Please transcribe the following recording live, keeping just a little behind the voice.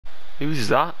Who's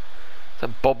that? Is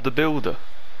that Bob the Builder?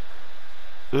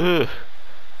 Ugh.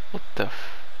 What the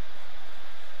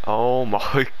oh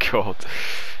my god.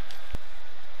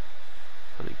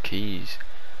 How many keys?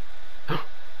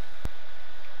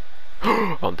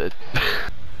 I'm dead.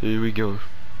 Here we go.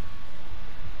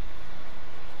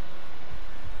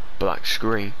 Black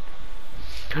screen.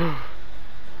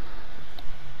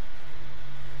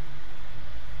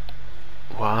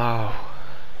 Wow.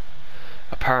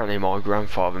 Apparently my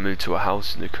grandfather moved to a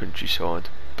house in the countryside,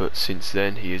 but since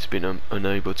then he has been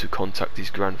unable to contact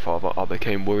his grandfather. I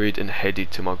became worried and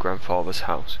headed to my grandfather's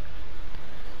house.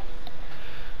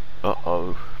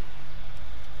 Uh-oh.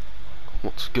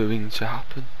 What's going to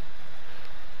happen?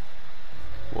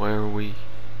 Where are we?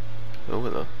 Over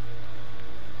there.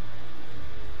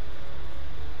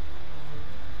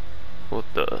 What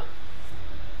the?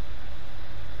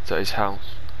 Is that his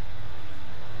house?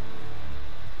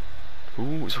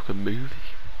 Ooh, it's like a movie.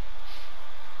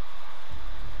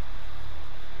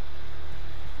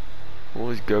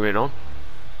 What is going on?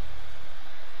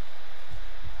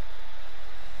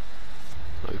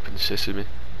 Open sesame.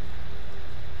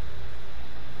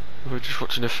 We're just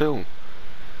watching a film.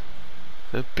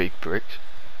 They're big bricks.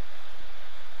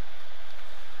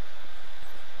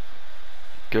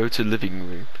 Go to living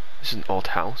room. This is an odd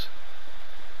house.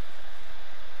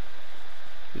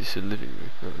 Is this a living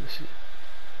room? Oh, this is.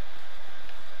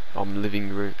 Living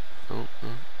room. Oh,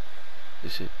 oh.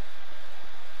 Is it?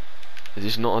 Is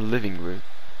this not a living room?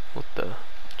 What the?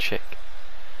 Check.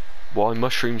 Why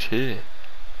mushrooms here?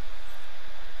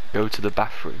 Go to the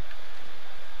bathroom.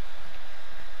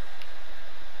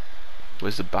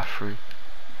 Where's the bathroom?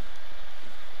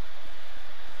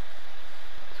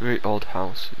 It's a very odd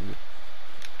house, isn't it?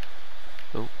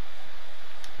 Oh.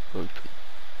 Open.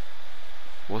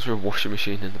 Was there a washing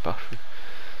machine in the bathroom?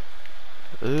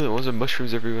 Why is there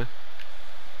mushrooms everywhere?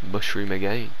 Mushroom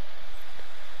again.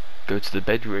 Go to the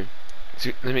bedroom. I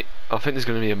think there's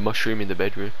going to be a mushroom in the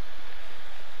bedroom.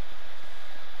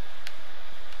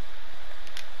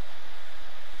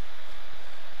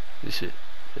 Is this it?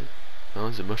 Yeah. Oh,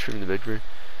 there's a mushroom in the bedroom.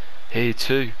 Here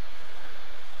too.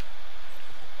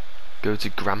 Go to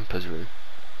Grandpa's room.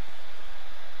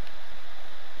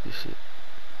 Is this it?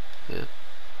 Yeah.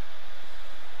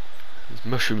 There's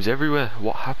mushrooms everywhere.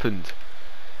 What happened?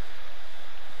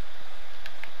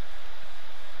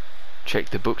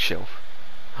 Check the bookshelf.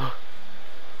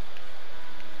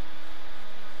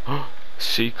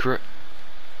 Secret.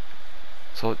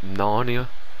 It's like Narnia.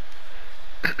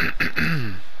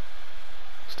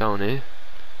 It's down here.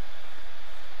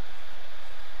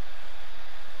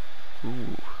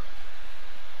 Ooh.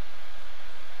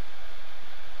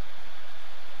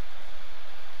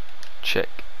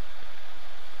 Check.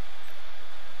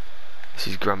 This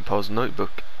is Grandpa's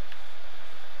notebook.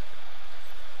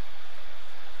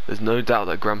 There's no doubt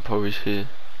that Grandpa is here.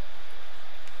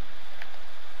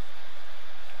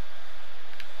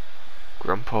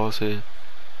 Grandpa's here.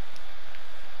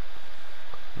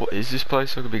 What is this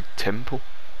place? Like a big temple?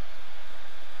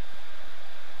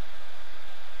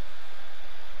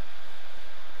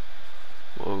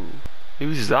 Whoa.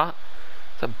 Who's that?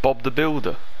 Is that Bob the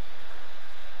Builder?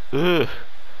 Ugh.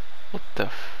 What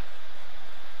the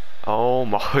oh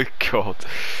my god.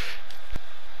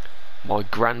 My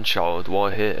grandchild,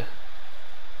 why here?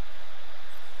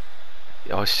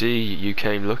 I see you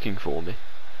came looking for me.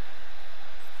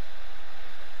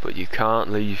 But you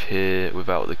can't leave here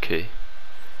without the key.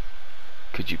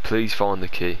 Could you please find the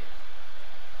key?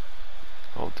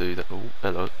 I'll do that. Oh,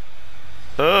 hello.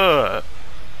 Ah!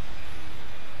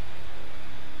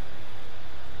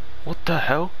 What the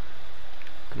hell?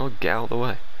 Can I get out of the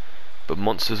way? But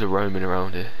monsters are roaming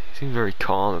around here. He seems very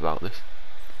calm about this.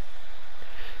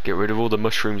 Get rid of all the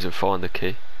mushrooms and find the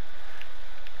key.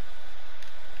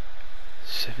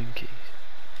 7 keys.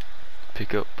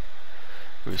 Pick up.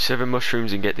 Remove 7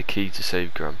 mushrooms and get the key to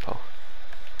save Grandpa.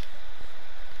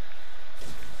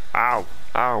 Ow!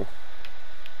 Ow!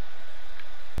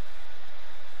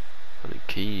 How many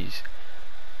keys?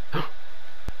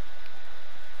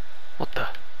 What the?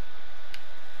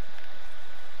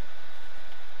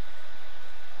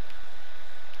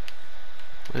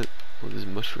 What is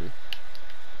mushroom?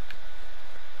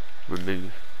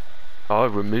 Remove. Oh, I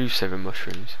removed 7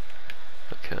 mushrooms.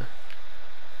 Okay.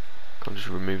 Can't just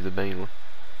remove the main one.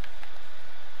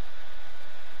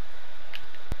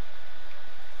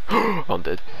 I'm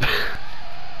dead.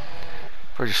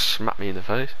 Probably just smacked me in the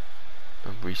face.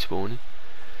 I'm respawning.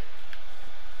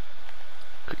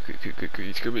 Quick,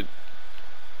 it's coming.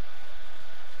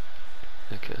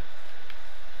 Okay.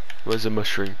 Where's the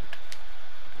mushroom?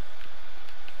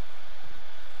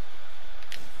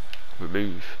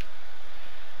 Remove.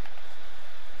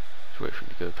 wait for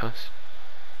him to go past.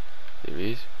 There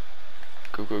he is.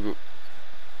 Go, go, go.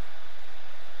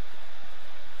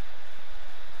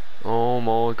 Oh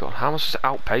my god, how am I supposed to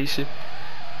outpace him?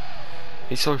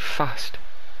 He's so fast.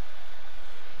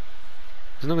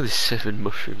 There's no way there's 7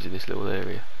 mushrooms in this little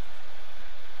area.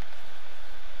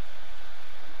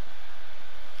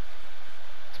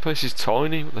 This place is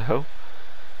tiny, what the hell?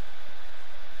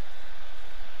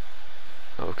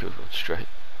 Oh, okay, we've gone straight.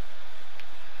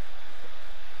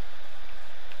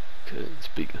 Okay, it's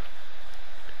bigger.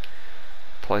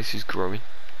 Place is growing.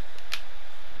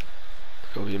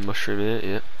 There's gotta be a mushroom here,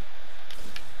 yeah.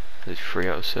 There's 3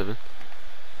 out of 7.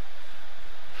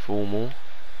 4 more.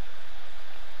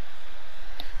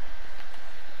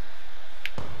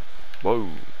 Whoa,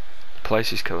 the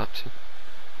place is collapsing.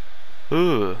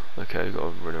 Ugh, okay, we've got to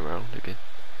run around again.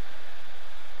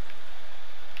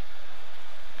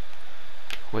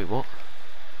 Wait, what?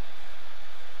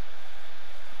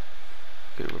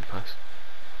 Gotta run past.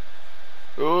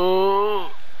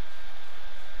 Oh!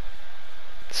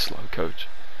 Slow coach.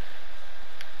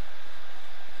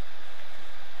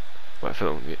 Wait, I feel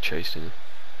like I'm gonna get chased in here.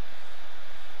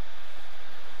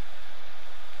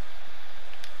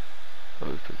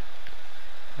 Open.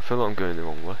 I feel like I'm going the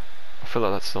wrong way. I feel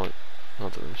like that's like, I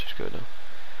don't know, let's just go down.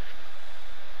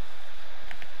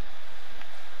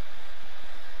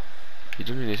 You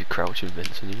don't really need to crouch in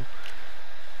vents anymore.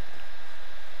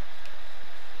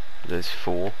 There's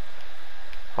 4.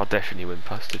 I'll definitely win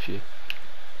past a few.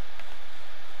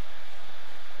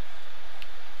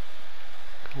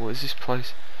 What is this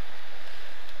place?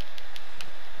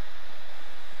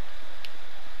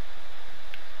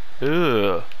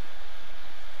 Ugh.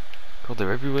 God,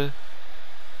 they're everywhere.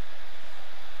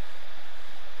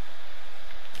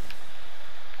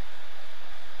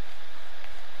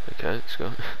 Okay, let's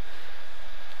go.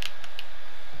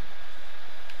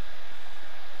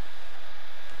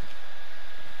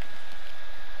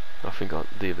 I think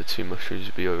the other 2 mushrooms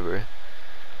would be over here.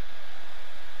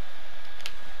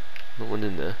 Not one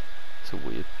in there. It's a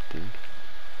weird thing.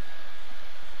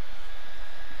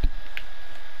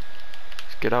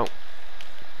 Let's get out.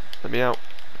 Let me out.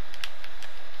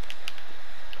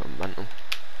 Got a mantle.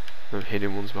 No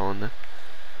hidden ones behind there.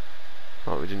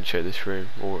 Oh, we didn't check this room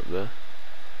or up there.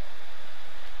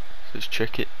 So let's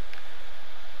check it.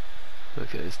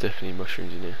 Okay, there's definitely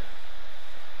mushrooms in here.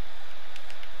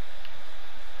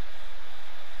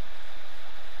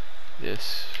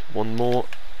 Yes, 1 more,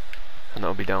 and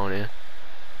that'll be down here.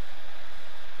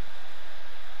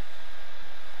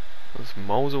 That's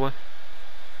miles away.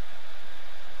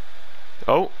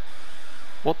 Oh!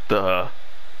 What the?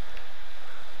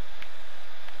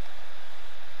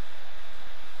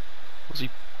 What's he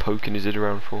poking his head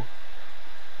around for?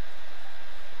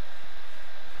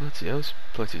 Bloody hell, this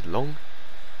place is long.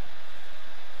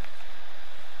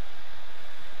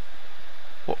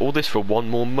 What, all this for 1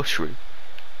 more mushroom?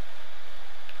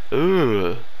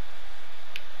 Ugh.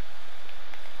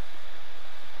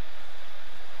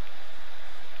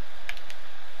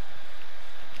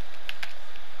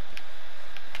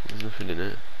 There's nothing in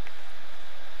it.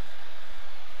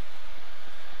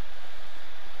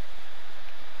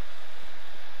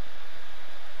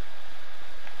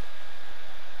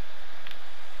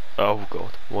 Oh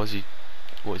god, what is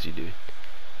he doing?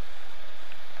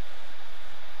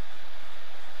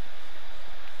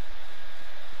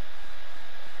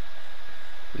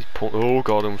 Oh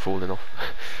god, I'm falling off.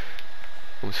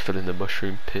 Almost fell in the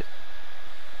mushroom pit.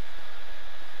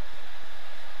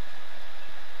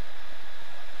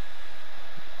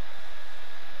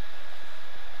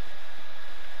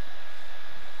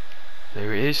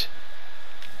 There it is.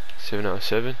 7 out of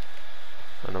 7.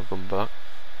 And I've gone back.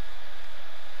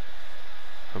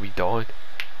 Oh, we died.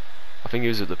 I think it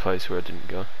was at the place where I didn't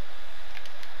go.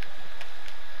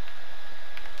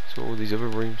 So all these other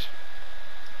rooms.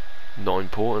 Not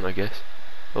important, I guess.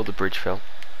 Oh, the bridge fell.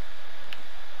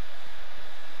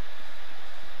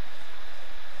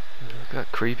 Look at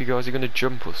that creepy guy. Is he going to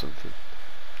jump or something?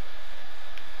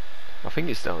 I think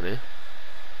it's down here.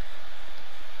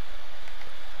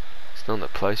 It's down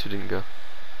that place we didn't go.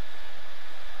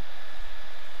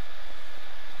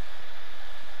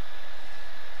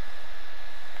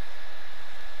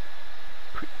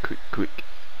 Quick, quick, quick.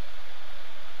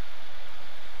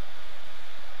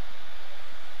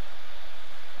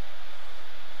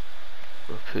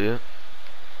 Up here.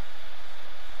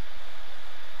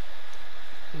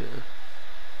 Yeah.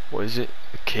 What is it?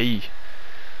 A key.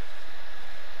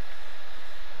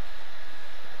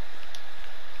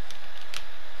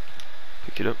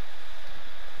 Pick it up.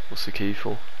 What's the key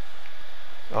for?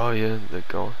 Oh yeah, the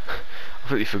guy. I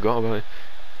completely forgot about it.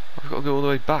 I've got to go all the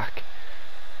way back.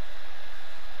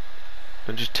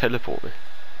 Don't just teleport me.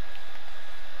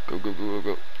 Go, go, go, go,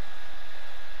 go.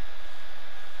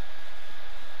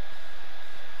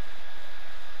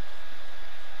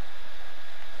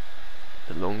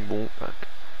 The long walk back.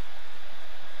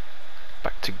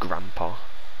 Back to Grandpa.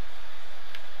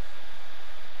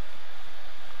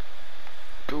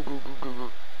 Go, go, go, go,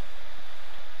 go.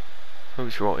 Oh,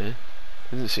 it's right here.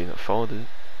 It doesn't seem that far, does it?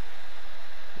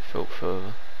 It felt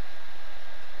further.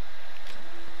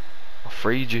 I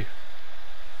freed you.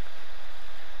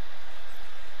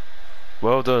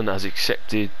 Well done, as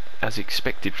expected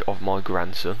of my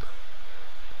grandson.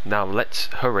 Now let's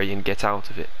hurry and get out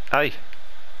of it. Hey!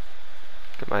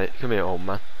 Come here, old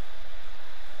man.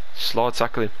 Slide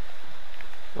tackle him.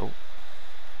 Oh.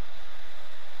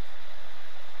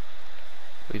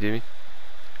 What are you doing?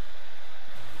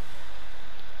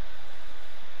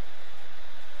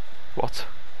 What?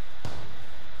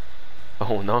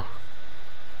 Oh no.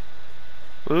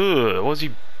 Ugh, was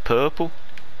he purple?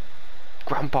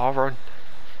 Grandpa run.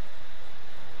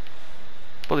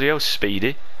 Bloody hell,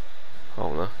 Speedy.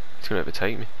 Oh no, he's gonna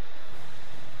overtake me.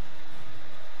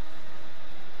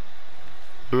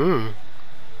 Ugh.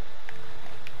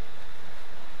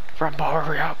 Grandpa,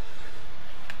 hurry up.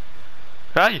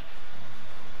 Hey!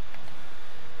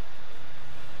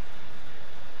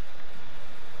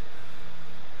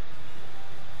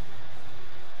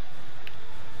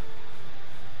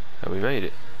 Oh, we made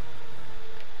it.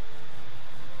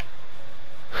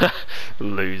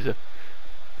 Loser.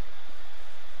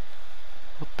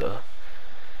 What the?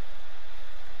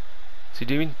 Is he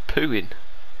doing pooing?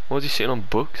 Why is he sitting on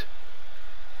books?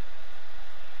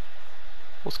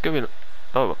 What's going on?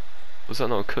 Oh, was that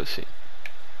not a cutscene?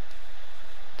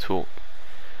 Talk.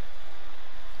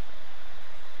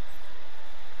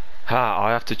 Ha,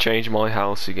 I have to change my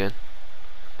house again.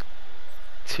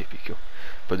 Typical.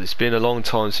 But it's been a long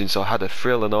time since I had a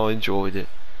thrill and I enjoyed it.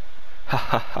 Ha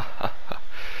ha ha ha ha.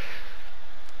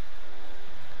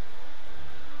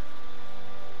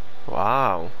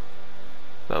 Wow.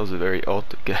 That was a very odd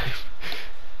game.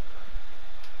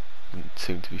 Didn't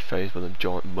seem to be fazed by them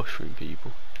giant mushroom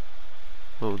people.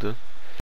 Well done.